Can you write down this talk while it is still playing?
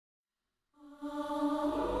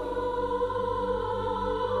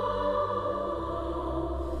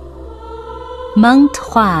Mount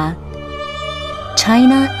Hua.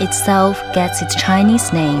 China itself gets its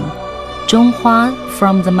Chinese name, Zhonghua,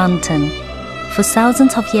 from the mountain. For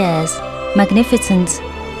thousands of years, magnificent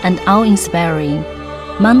and awe-inspiring,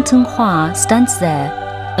 Mountain Hua stands there,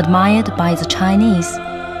 admired by the Chinese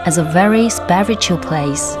as a very spiritual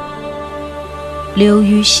place. Liu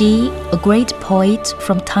Yuxi, a great poet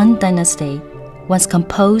from Tang Dynasty, once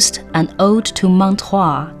composed an ode to Mount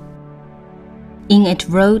Hua. In it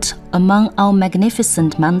wrote, "Among our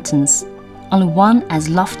magnificent mountains, only one as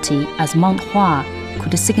lofty as Mount Hua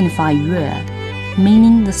could signify Yue,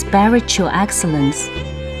 meaning the spiritual excellence.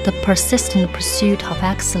 The persistent pursuit of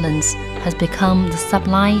excellence has become the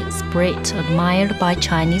sublime spirit admired by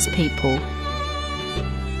Chinese people."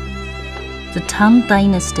 The Tang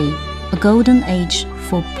Dynasty, a golden age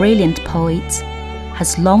for brilliant poets,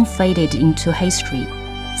 has long faded into history.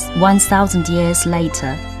 1,000 years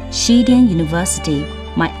later, Xidian University,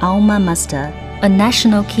 my alma mater, a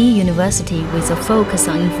national key university with a focus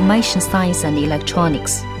on information science and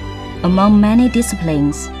electronics, among many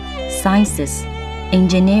disciplines, sciences,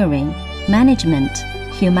 engineering, management,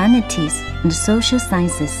 humanities, and social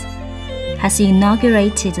sciences, has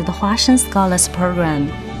inaugurated the Huashan Scholars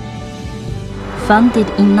Program. Founded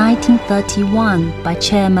in 1931 by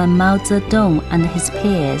Chairman Mao Zedong and his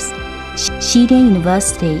peers, Xidian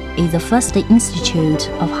University is the first institute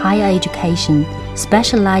of higher education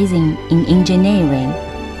specializing in engineering.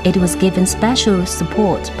 It was given special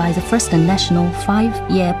support by the first national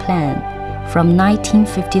 5-year plan from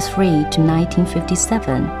 1953 to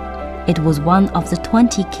 1957. It was one of the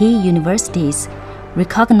 20 key universities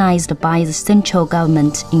recognized by the central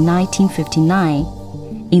government in 1959.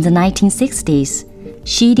 In the 1960s,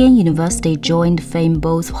 Xidian University joined fame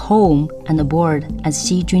both home and abroad as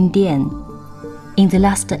Xidian. In the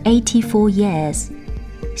last 84 years,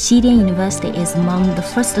 Xidian University is among the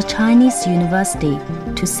first Chinese university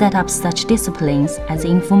to set up such disciplines as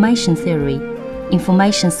information theory,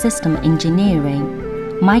 information system engineering,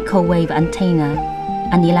 microwave antenna,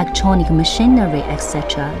 and electronic machinery,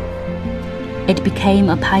 etc. It became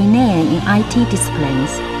a pioneer in IT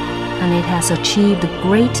disciplines, and it has achieved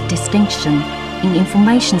great distinction in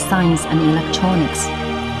information science and electronics.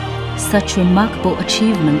 Such remarkable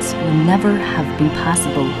achievements would never have been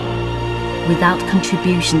possible without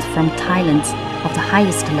contributions from talents of the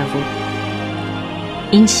highest level.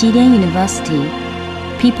 In Xidian University,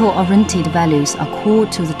 people-oriented values are core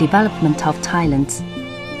to the development of talents.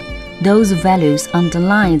 Those values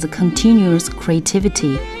underline the continuous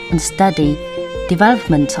creativity and steady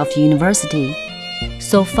development of the university.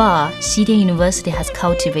 So far, Xidian University has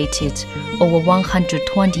cultivated over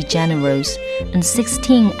 120 generals and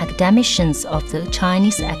 16 academicians of the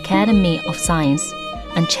Chinese Academy of Science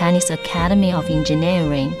and Chinese Academy of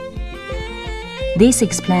Engineering. This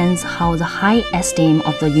explains how the high esteem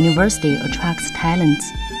of the university attracts talents,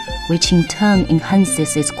 which in turn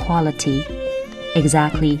enhances its quality.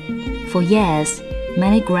 Exactly. For years,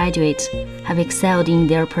 many graduates have excelled in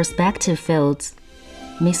their respective fields.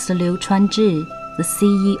 Mr. Liu Chuanzhi, the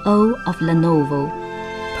CEO of Lenovo,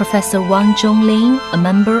 Professor Wang Zhonglin, a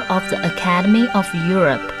member of the Academy of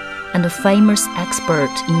Europe and a famous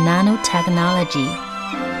expert in nanotechnology,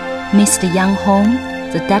 Mr. Yang Hong,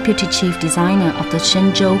 the Deputy Chief Designer of the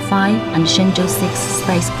Shenzhou 5 and Shenzhou 6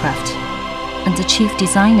 spacecraft, and the Chief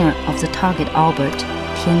Designer of the Target Orbit,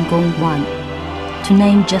 Tiangong 1, to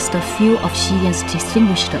name just a few of Xidian's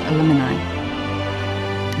distinguished alumni.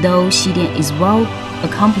 Though Xidian is well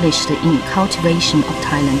accomplished in cultivation of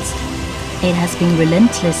talents, it has been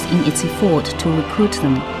relentless in its effort to recruit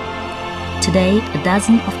them. Today, a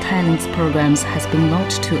dozen of talents programs has been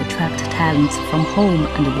launched to attract talents from home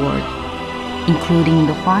and abroad, including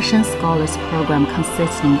the Huashan Scholars Program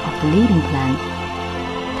consisting of the Leading Plan,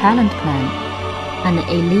 Talent Plan, and the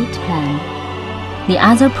Elite Plan. The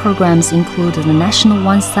other programs include the National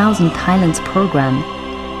 1000 Talents Program,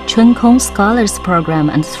 Chunkong Scholars Program,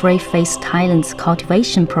 and Three-Phase Talents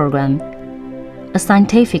Cultivation Program. A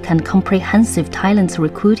scientific and comprehensive talents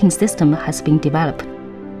recruiting system has been developed.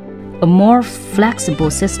 A more flexible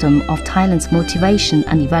system of talents motivation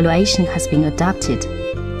and evaluation has been adopted.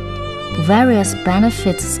 Various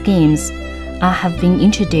benefit schemes have been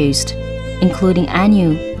introduced, including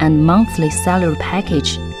annual and monthly salary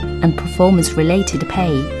package and performance-related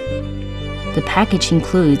pay. The package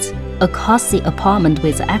includes a cozy apartment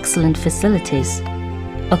with excellent facilities,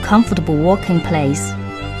 a comfortable working place,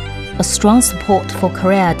 a strong support for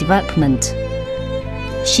career development.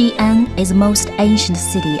 Xi'an is the most ancient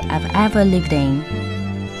city I've ever lived in,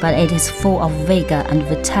 but it is full of vigor and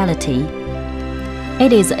vitality.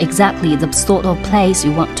 It is exactly the sort of place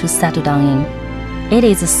you want to settle down in. It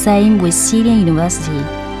is the same with Xidian University.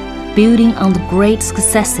 Building on the great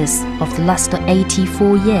successes of the last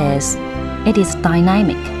 84 years, it is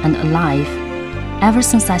dynamic and alive. Ever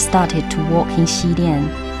since I started to work in Xidian,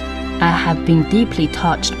 I have been deeply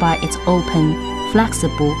touched by its open,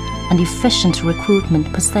 flexible, and efficient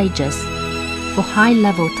recruitment procedures. For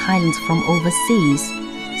high-level talent from overseas,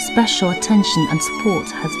 special attention and support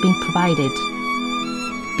has been provided.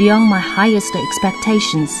 Beyond my highest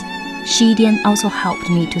expectations, Xidian also helped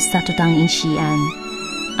me to settle down in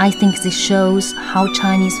Xi'an. I think this shows how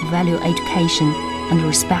Chinese value education and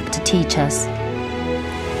respect teachers.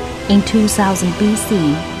 In 2000 BC,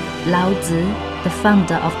 Lao Tzu, the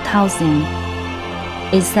founder of Taoism,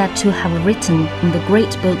 is said to have written in the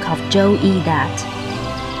great book of Zhou Yi that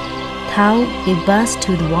Tao gave birth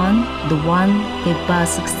to the one gave birth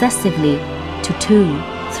successively to two,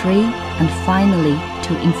 three, and finally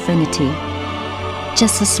to infinity.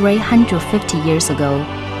 Just 350 years ago,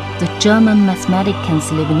 the German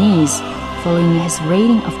mathematician Leibniz, following his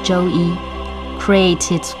reading of Zhou Yi,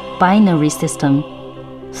 created binary system.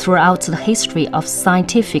 Throughout the history of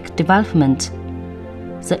scientific development,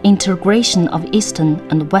 the integration of Eastern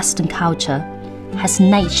and Western culture has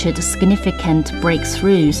nurtured significant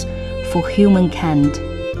breakthroughs for humankind.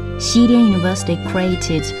 Xidian University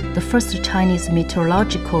created the first Chinese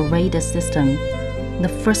meteorological radar system, the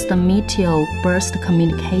first meteor burst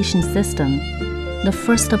communication system, the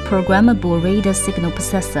first programmable radar signal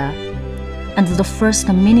processor, and the first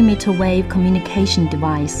millimeter wave communication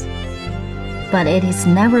device. But it is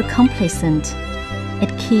never complacent.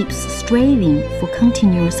 It keeps striving for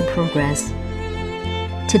continuous progress.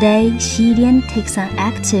 Today, Xidian takes an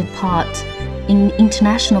active part in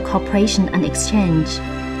international cooperation and exchange.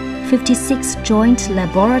 56 joint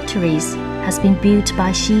laboratories has been built by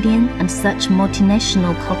Xidian and such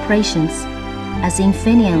multinational corporations as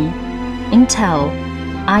Infineon, Intel,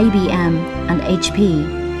 IBM, and HP.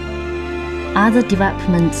 Other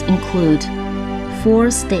developments include 4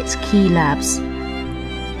 state key labs,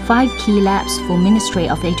 5 key labs for Ministry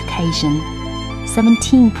of Education,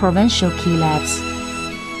 17 provincial key labs,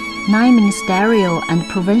 9 ministerial and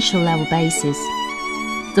provincial level bases,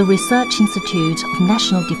 the Research Institute of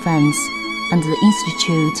National Defense, and the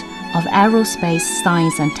Institute of Aerospace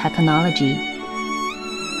Science and Technology.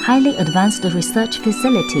 Highly advanced research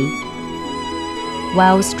facility,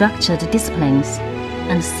 well-structured disciplines,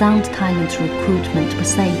 and sound talent recruitment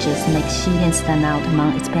procedures make Xidian stand out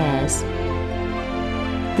among its peers.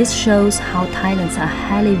 This shows how talents are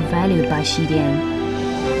highly valued by Xidian.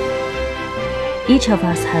 Each of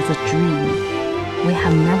us has a dream. We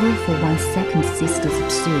have never for 1 second ceased the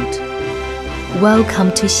pursuit.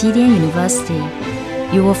 Welcome to Xidian University.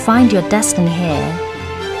 You will find your destiny here.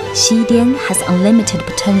 Xidian has unlimited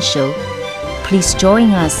potential. Please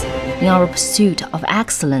join us in our pursuit of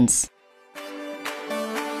excellence.